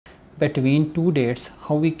between two dates,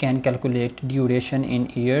 how we can calculate duration in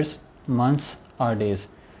years, months or days.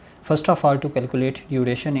 First of all, to calculate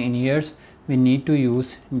duration in years, we need to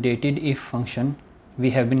use dated if function. We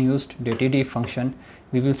have been used dated if function.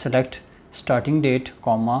 We will select starting date,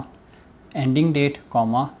 comma, ending date,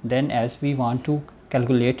 comma, then as we want to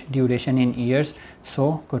calculate duration in years,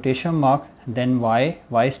 so quotation mark, then y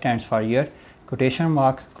stands for year, quotation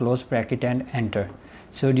mark, close bracket and enter.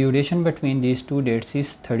 So duration between these two dates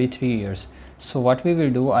is 33 years. So what we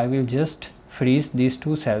will do, I will just freeze these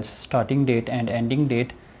two cells, starting date and ending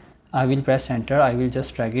date. I will press enter, I will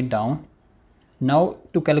just drag it down. Now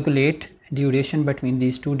to calculate duration between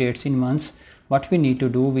these two dates in months, what we need to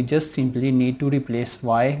do, we just simply need to replace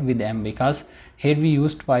y with m, because here we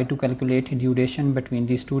used y to calculate duration between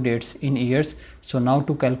these two dates in years. So now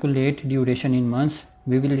to calculate duration in months,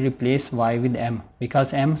 we will replace y with m,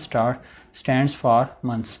 because m star stands for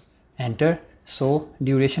months. Enter. So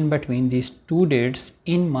duration between these two dates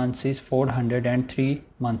in months is 403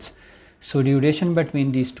 months. So duration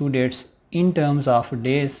between these two dates in terms of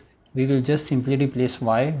days, we will just simply replace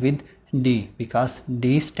y with d, because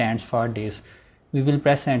d stands for days. We will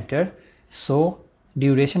press enter. So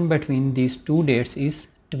duration between these two dates is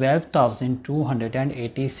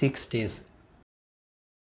 12,286 days.